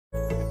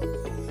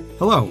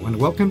Hello and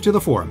welcome to the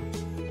forum.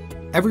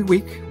 Every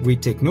week, we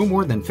take no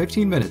more than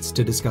 15 minutes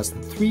to discuss the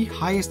 3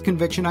 highest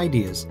conviction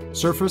ideas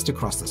surfaced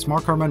across the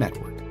Smartkarma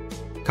network,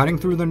 cutting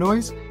through the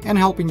noise and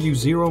helping you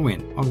zero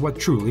in on what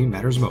truly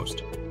matters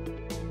most.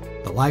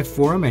 The live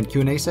forum and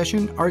Q&A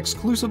session are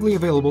exclusively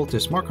available to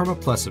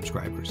Smartkarma Plus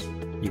subscribers.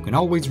 You can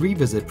always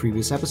revisit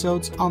previous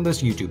episodes on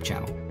this YouTube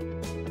channel.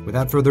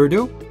 Without further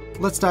ado,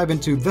 let's dive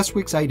into this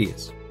week's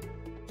ideas.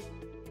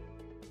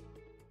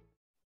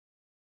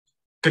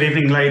 Good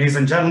evening, ladies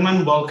and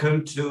gentlemen.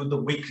 Welcome to the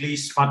weekly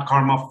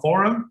Smartkarma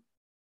Forum.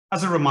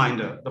 As a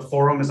reminder, the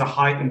forum is a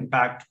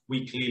high-impact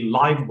weekly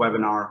live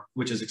webinar,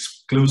 which is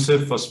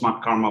exclusive for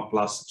Smartkarma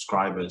Plus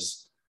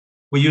subscribers.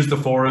 We use the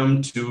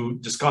forum to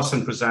discuss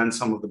and present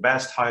some of the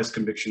best, highest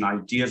conviction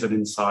ideas and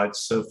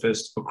insights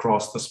surfaced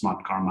across the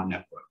Smartkarma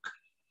network.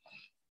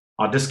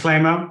 Our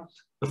disclaimer,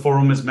 the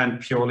forum is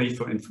meant purely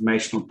for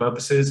informational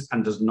purposes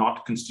and does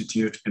not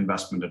constitute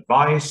investment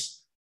advice.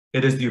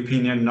 It is the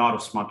opinion not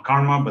of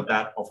Smartkarma, but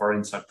that of our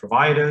insight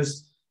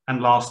providers.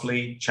 And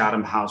lastly,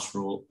 Chatham House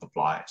rule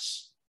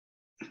applies.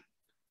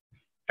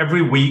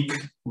 Every week,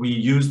 we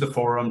use the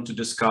forum to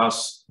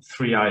discuss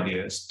 3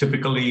 ideas,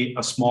 typically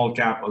a small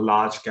cap, a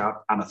large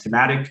cap, and a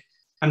thematic,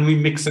 and we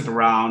mix it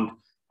around.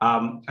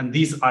 And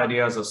these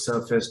ideas are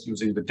surfaced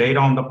using the data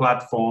on the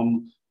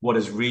platform, what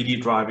is really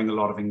driving a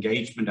lot of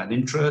engagement and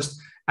interest.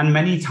 And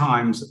many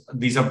times,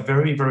 these are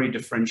very, very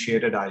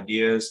differentiated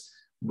ideas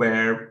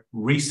where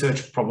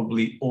research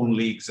probably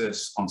only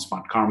exists on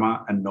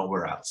Smartkarma and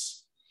nowhere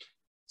else.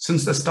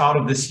 Since the start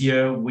of this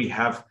year, we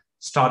have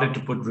started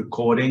to put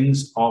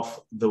recordings of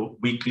the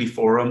weekly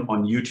forum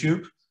on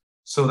YouTube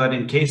so that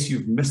in case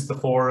you've missed the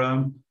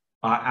forum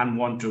and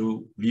want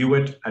to view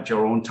it at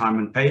your own time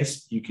and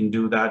pace, you can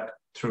do that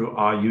through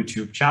our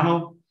YouTube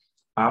channel.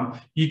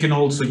 You can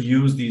also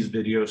use these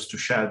videos to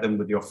share them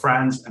with your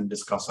friends and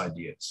discuss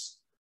ideas.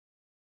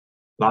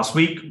 Last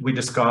week, we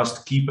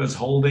discussed Keepers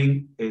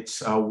Holding.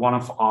 It's one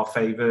of our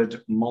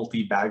favored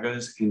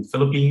multi-baggers in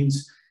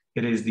Philippines.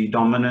 It is the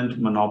dominant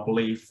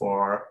monopoly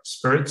for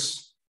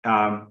spirits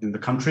in the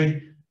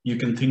country. You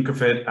can think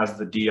of it as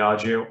the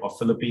Demerger of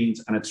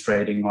Philippines, and it's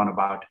trading on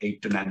about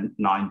 8 to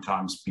 9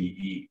 times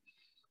PE.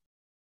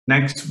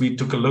 Next, we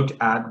took a look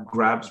at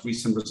Grab's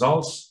recent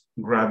results.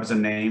 Grab is a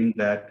name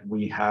that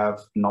we have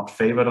not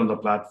favored on the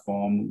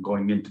platform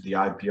going into the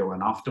IPO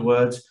and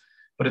afterwards,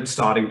 but it's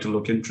starting to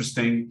look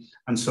interesting.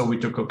 And so we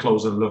took a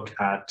closer look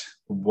at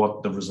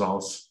what the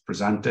results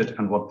presented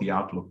and what the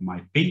outlook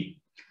might be.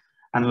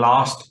 And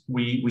last,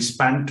 we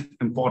spent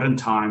important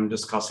time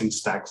discussing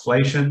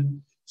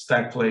stagflation.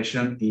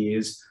 Stagflation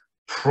is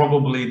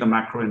probably the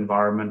macro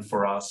environment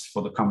for us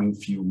for the coming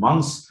few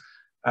months.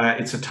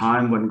 It's a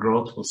time when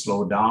growth will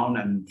slow down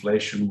and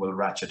inflation will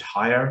ratchet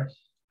higher,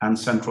 and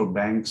central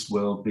banks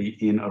will be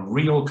in a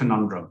real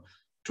conundrum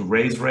to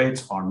raise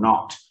rates or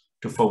not,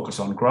 to focus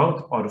on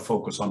growth or to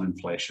focus on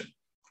inflation,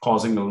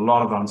 causing a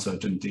lot of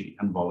uncertainty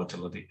and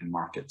volatility in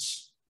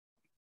markets.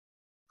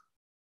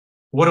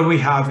 What do we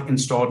have in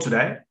store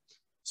today?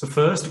 So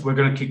first, we're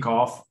going to kick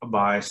off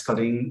by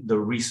studying the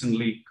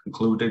recently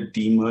concluded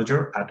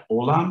demerger at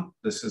Olam.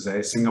 This is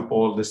a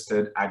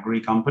Singapore-listed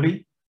agri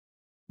company.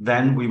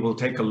 Then we will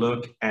take a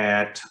look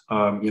at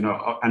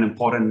an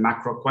important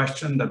macro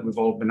question that we've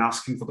all been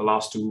asking for the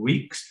last 2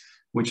 weeks,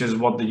 which is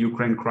what the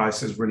Ukraine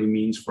crisis really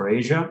means for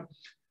Asia.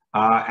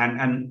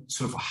 And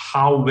sort of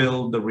how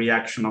will the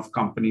reaction of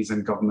companies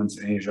and governments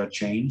in Asia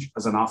change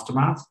as an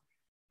aftermath?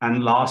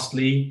 And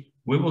lastly,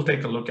 we will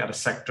take a look at a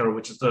sector,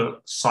 which is the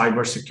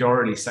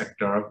cybersecurity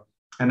sector.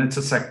 And it's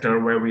a sector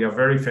where we are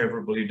very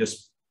favorably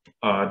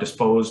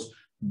disposed,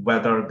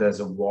 whether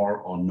there's a war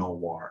or no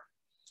war.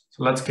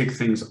 So let's kick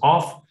things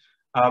off.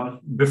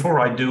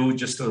 Before I do,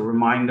 just a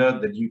reminder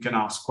that you can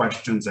ask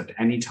questions at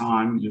any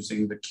time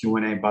using the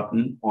Q&A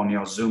button on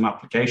your Zoom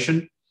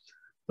application.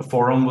 The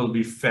forum will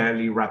be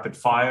fairly rapid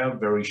fire,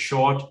 very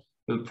short.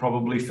 We'll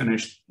probably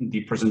finish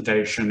the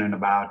presentation in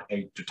about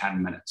 8 to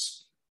 10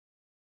 minutes.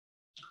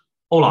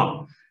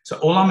 Olam. So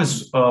Olam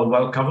is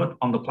well covered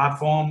on the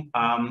platform.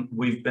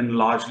 We've been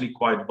largely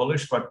quite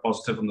bullish, quite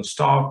positive on the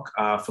stock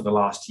for the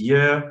last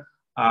year.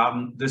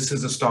 This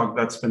is a stock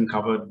that's been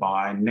covered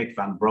by Nick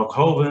van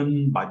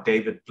Broekhoven, by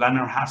David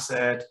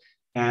Blennerhassett,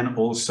 and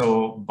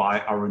also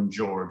by Aaron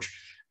George.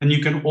 And you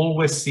can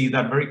always see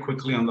that very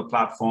quickly on the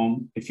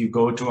platform. If you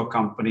go to a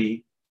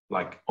company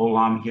like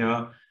Olam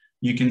here,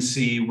 you can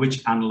see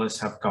which analysts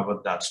have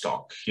covered that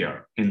stock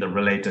here in the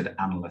related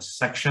analysts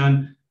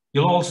section.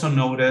 You'll also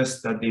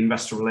notice that the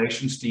investor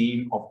relations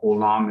team of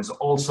Olam is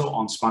also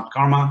on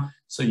Smartkarma,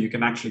 so you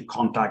can actually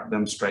contact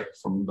them straight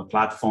from the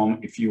platform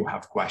if you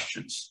have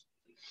questions.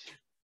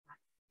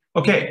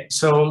 Okay,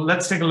 so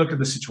let's take a look at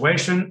the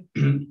situation.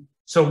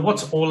 So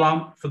what's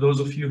Olam? For those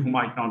of you who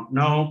might not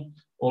know,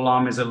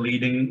 Olam is a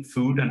leading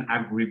food and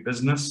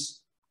agribusiness.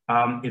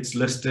 It's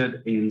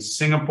listed in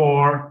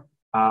Singapore.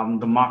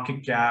 The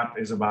market cap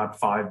is about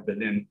 $5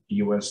 billion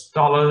US.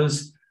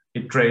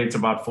 It trades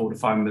about $4 to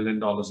 $5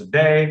 million a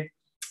day.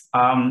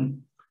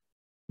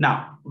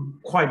 Now,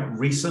 quite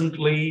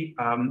recently,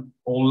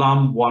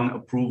 Olam won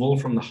approval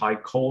from the High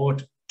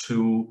Court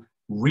to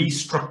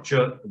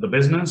restructure the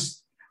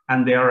business,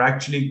 and they are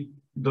actually,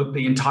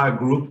 the entire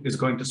group is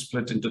going to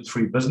split into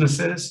 3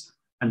 businesses,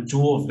 and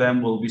 2 of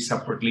them will be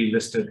separately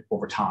listed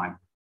over time.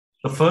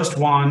 The first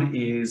one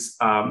is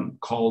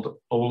called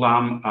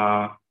Olam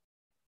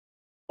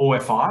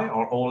OFI,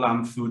 or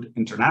Olam Food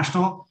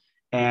International,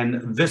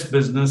 and this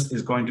business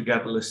is going to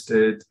get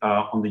listed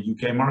on the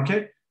UK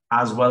market,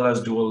 as well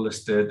as dual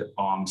listed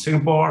on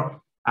Singapore.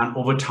 And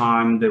over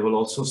time, they will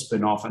also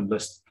spin off and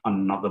list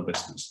another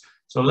business.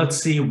 So let's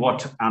see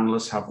what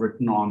analysts have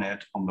written on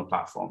it on the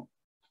platform.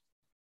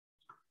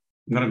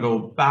 I'm going to go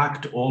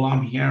back to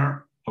Olam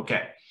here.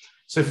 Okay,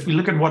 so if we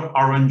look at what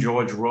Arun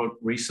George wrote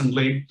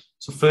recently,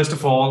 so first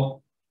of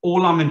all,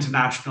 Olam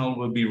International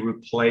will be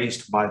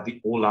replaced by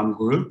the Olam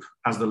Group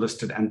as the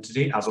listed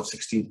entity as of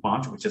 16th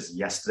March, which is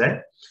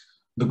yesterday.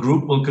 The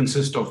group will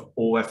consist of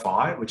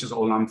OFI, which is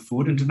Olam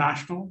Food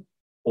International,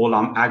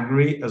 Olam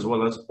Agri, as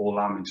well as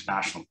Olam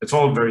International. It's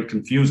all very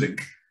confusing.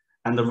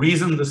 And the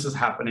reason this is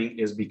happening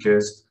is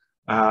because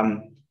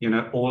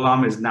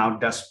Olam is now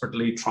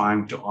desperately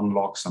trying to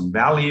unlock some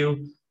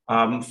value.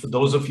 For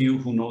those of you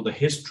who know the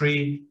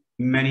history,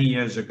 many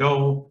years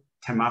ago,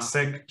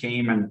 Temasek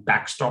came and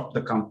backstopped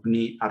the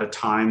company at a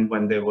time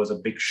when there was a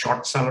big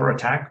short seller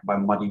attack by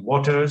Muddy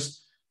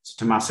Waters.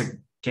 So Temasek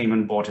came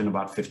and bought in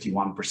about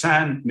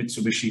 51%.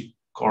 Mitsubishi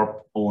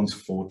Corp owns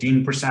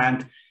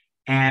 14%.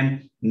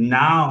 And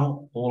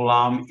now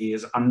Olam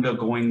is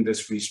undergoing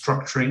this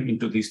restructuring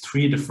into these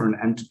 3 different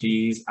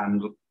entities.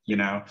 And,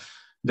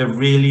 they're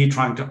really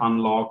trying to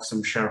unlock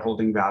some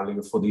shareholding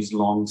value for these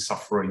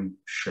long-suffering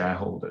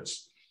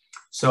shareholders.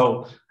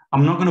 So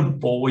I'm not going to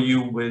bore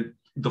you with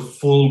the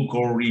full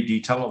gory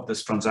detail of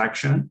this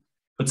transaction,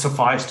 but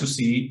suffice to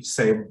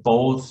say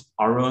both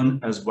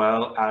Arun as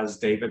well as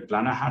David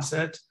Blenner has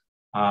it.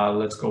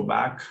 Let's go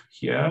back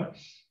here.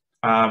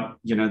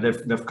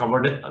 They've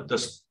covered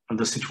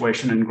the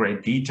situation in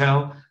great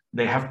detail.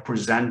 They have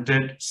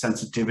presented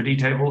sensitivity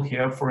table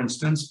here, for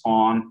instance,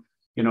 on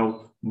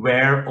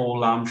where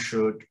Olam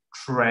should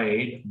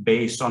trade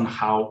based on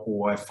how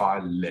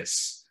OFI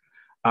lists.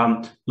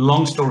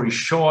 Long story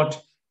short,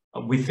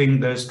 we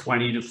think there's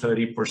 20 to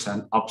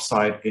 30%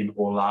 upside in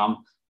Olam,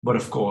 but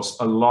of course,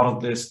 a lot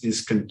of this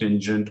is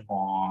contingent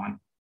on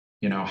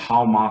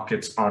how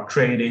markets are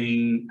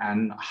trading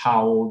and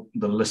how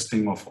the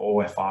listing of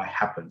OFI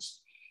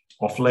happens.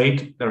 Of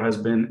late, there has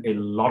been a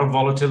lot of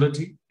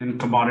volatility in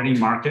commodity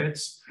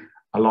markets.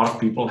 A lot of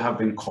people have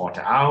been caught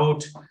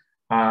out.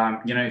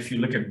 If you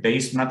look at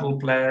base metal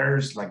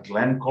players like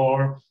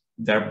Glencore,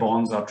 their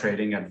bonds are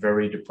trading at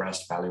very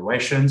depressed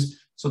valuations.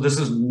 So this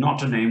is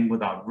not a name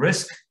without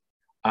risk.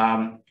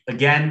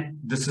 Again,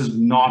 this is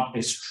not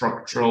a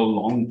structural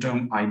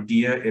long-term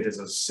idea. It is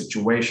a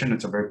situation.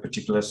 It's a very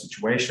particular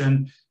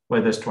situation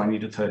where there's 20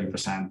 to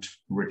 30%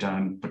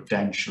 return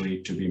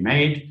potentially to be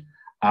made.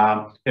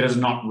 It is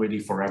not really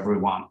for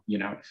everyone.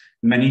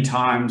 Many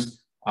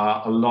times,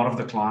 a lot of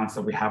the clients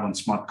that we have on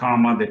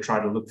Smartkarma, they try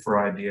to look for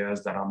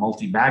ideas that are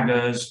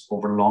multi-baggers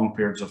over long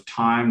periods of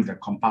time. They're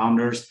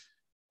compounders.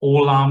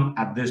 Olam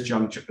at this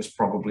juncture is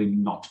probably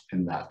not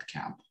in that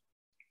camp.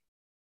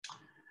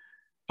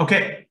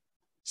 Okay.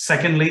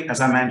 Secondly,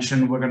 as I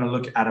mentioned, we're going to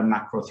look at a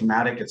macro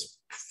thematic. It's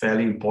a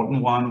fairly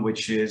important one,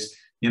 which is,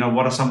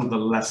 what are some of the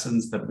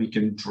lessons that we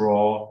can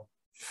draw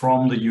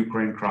from the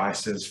Ukraine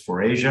crisis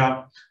for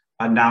Asia?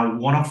 Now,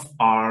 one of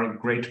our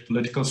great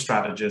political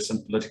strategists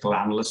and political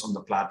analysts on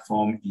the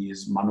platform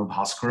is Manu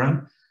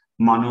Bhaskaran.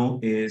 Manu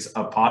is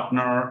a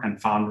partner and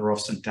founder of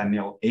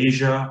Centennial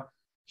Asia.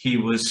 He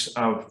was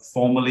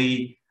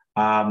formerly,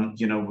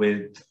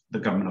 with the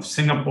government of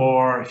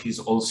Singapore. He's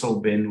also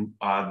been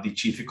the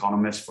chief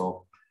economist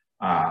for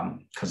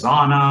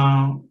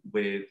Khazanah,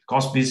 with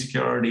Cosby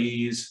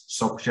Securities,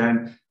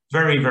 SocGen.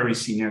 Very, very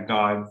senior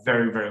guy,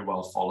 very, very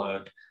well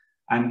followed.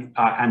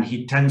 And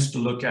he tends to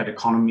look at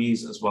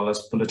economies as well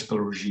as political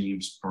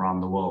regimes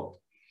around the world.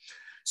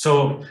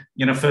 So,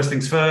 first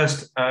things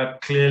first,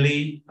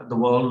 clearly the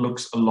world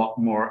looks a lot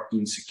more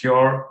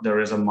insecure. There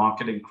is a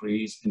market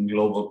increase in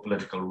global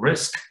political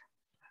risk.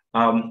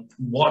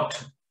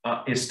 What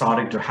is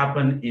starting to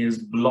happen is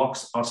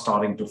blocks are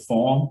starting to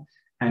form,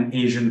 and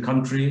Asian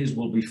countries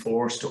will be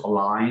forced to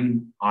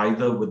align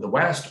either with the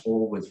West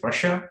or with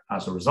Russia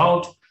as a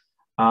result.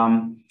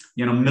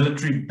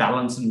 Military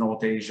balance in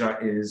North Asia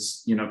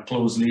is,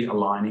 closely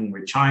aligning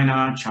with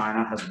China.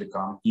 China has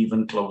become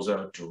even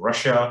closer to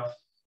Russia.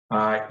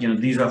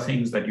 These are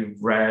things that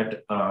you've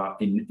read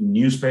in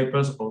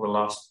newspapers over the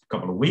last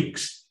couple of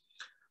weeks.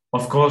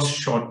 Of course,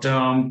 short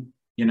term,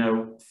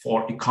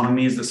 for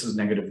economies, this is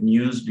negative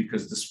news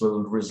because this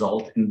will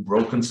result in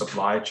broken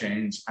supply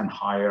chains and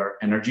higher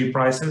energy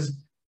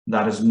prices.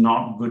 That is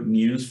not good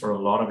news for a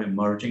lot of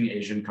emerging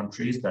Asian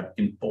countries that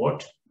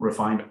import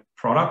refined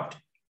product.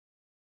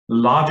 A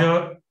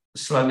larger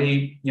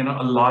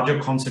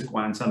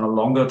consequence and a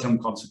longer term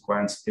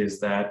consequence is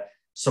that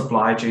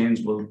supply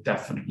chains will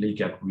definitely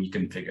get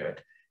reconfigured.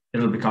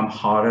 It'll become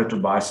harder to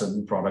buy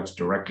certain products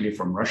directly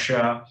from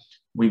Russia.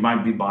 We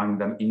might be buying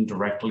them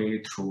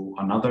indirectly through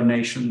another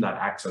nation that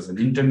acts as an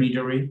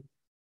intermediary.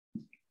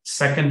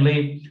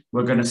 Secondly,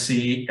 we're going to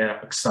see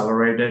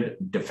accelerated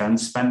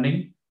defense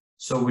spending.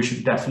 So we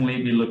should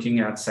definitely be looking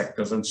at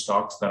sectors and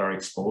stocks that are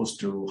exposed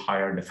to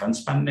higher defense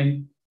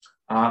spending.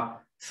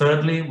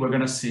 Thirdly, we're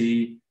going to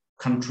see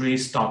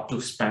countries start to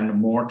spend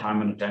more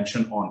time and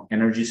attention on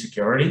energy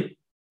security,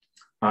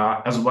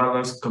 as well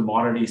as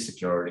commodity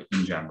security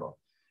in general.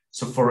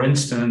 So for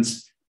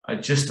instance,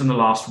 just in the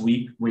last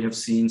week, we have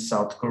seen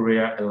South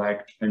Korea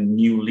elect a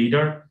new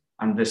leader,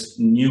 and this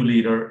new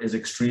leader is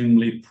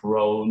extremely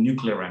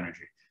pro-nuclear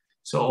energy.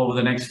 So over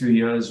the next few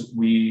years,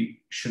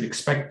 we should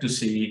expect to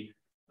see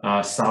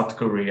South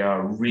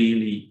Korea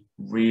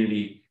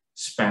really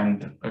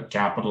spend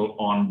capital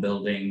on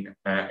building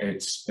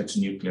its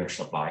nuclear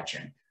supply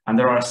chain. And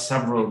there are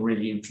several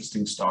really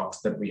interesting stocks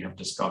that we have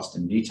discussed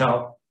in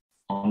detail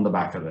on the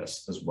back of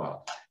this as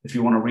well. If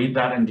you want to read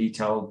that in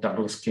detail,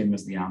 Douglas Kim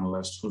is the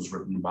analyst who's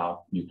written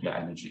about nuclear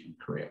energy in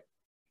Korea.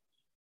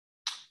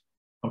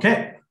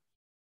 Okay.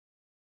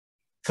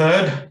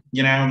 Third,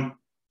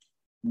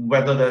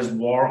 whether there's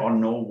war or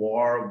no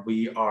war,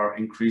 we are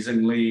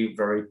increasingly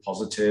very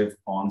positive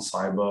on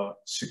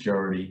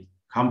cybersecurity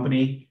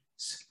companies.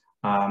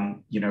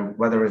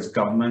 Whether it's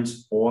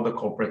governments or the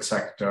corporate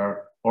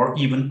sector, or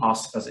even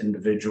us as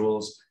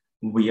individuals,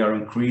 we are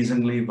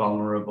increasingly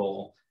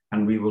vulnerable,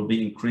 and we will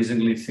be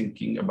increasingly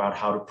thinking about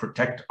how to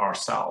protect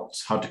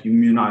ourselves, how to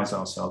immunize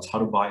ourselves, how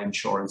to buy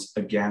insurance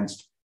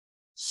against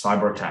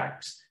cyber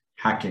attacks,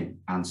 hacking,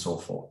 and so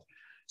forth.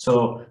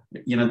 So,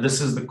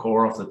 this is the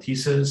core of the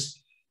thesis.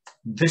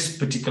 This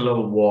particular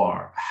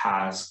war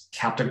has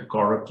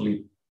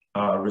categorically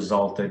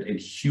resulted in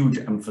huge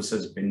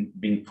emphasis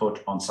being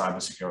put on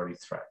cybersecurity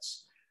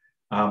threats.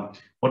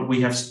 What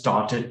we have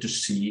started to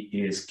see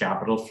is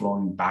capital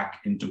flowing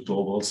back into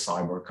global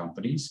cyber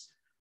companies.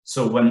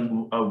 So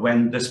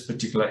when this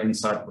particular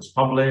insight was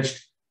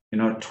published,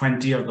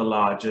 20 of the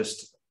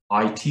largest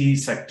IT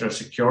sector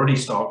security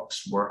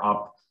stocks were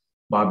up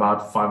by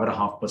about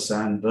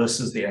 5.5%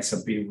 versus the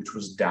S&P, which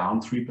was down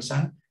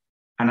 3%.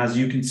 And as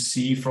you can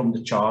see from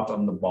the chart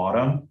on the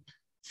bottom,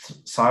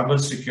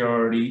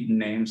 cybersecurity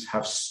names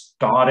have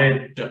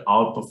started to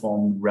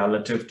outperform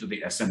relative to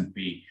the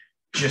S&P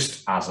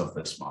just as of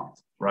this month,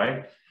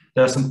 right?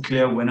 There are some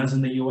clear winners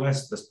in the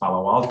US. There's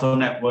Palo Alto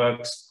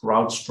Networks,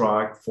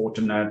 CrowdStrike,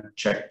 Fortinet,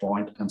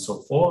 Checkpoint, and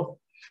so forth.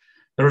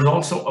 There is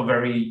also a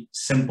very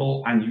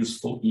simple and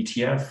useful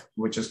ETF,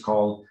 which is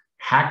called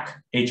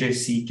HACK,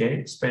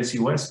 H-A-C-K, space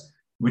US,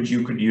 which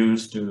you could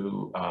use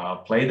to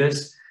play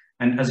this.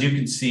 And as you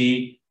can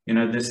see,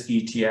 this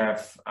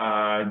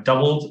ETF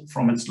doubled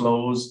from its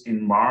lows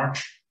in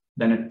March.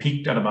 Then it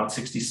peaked at about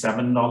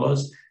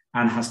 $67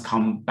 and has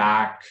come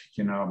back,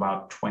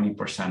 about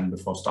 20%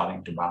 before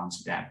starting to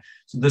bounce again.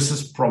 So this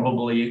is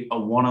probably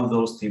one of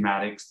those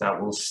thematics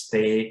that will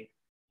stay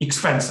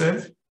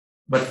expensive,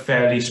 but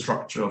fairly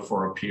structural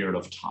for a period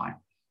of time.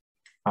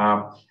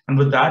 And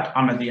with that,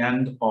 I'm at the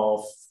end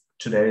of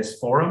today's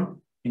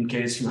forum. In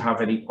case you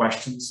have any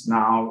questions,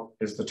 now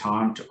is the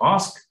time to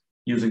ask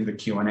using the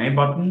Q&A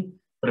button.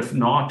 But if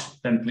not,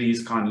 then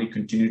please kindly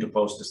continue to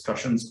post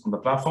discussions on the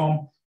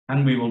platform,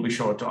 and we will be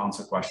sure to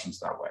answer questions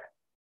that way.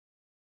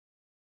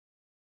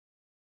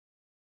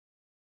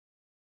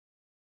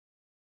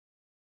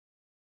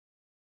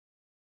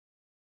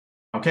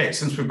 Okay,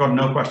 since we've got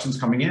no questions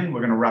coming in,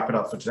 we're going to wrap it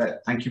up for today.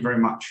 Thank you very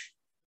much.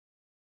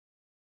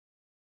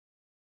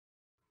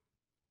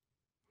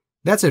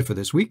 That's it for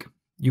this week.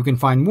 You can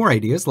find more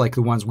ideas like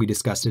the ones we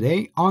discussed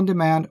today on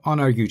demand on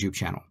our YouTube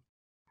channel.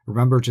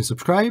 Remember to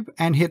subscribe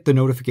and hit the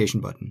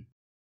notification button.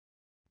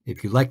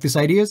 If you like these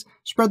ideas,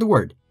 spread the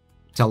word.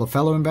 Tell a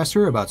fellow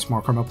investor about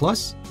Smartkarma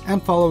Plus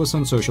and follow us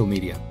on social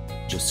media.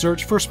 Just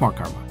search for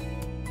Smartkarma.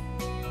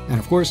 And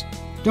of course,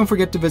 don't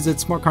forget to visit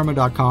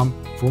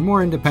smartkarma.com for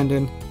more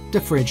independent,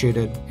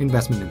 differentiated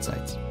investment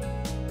insights.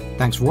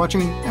 Thanks for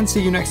watching, and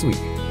see you next week.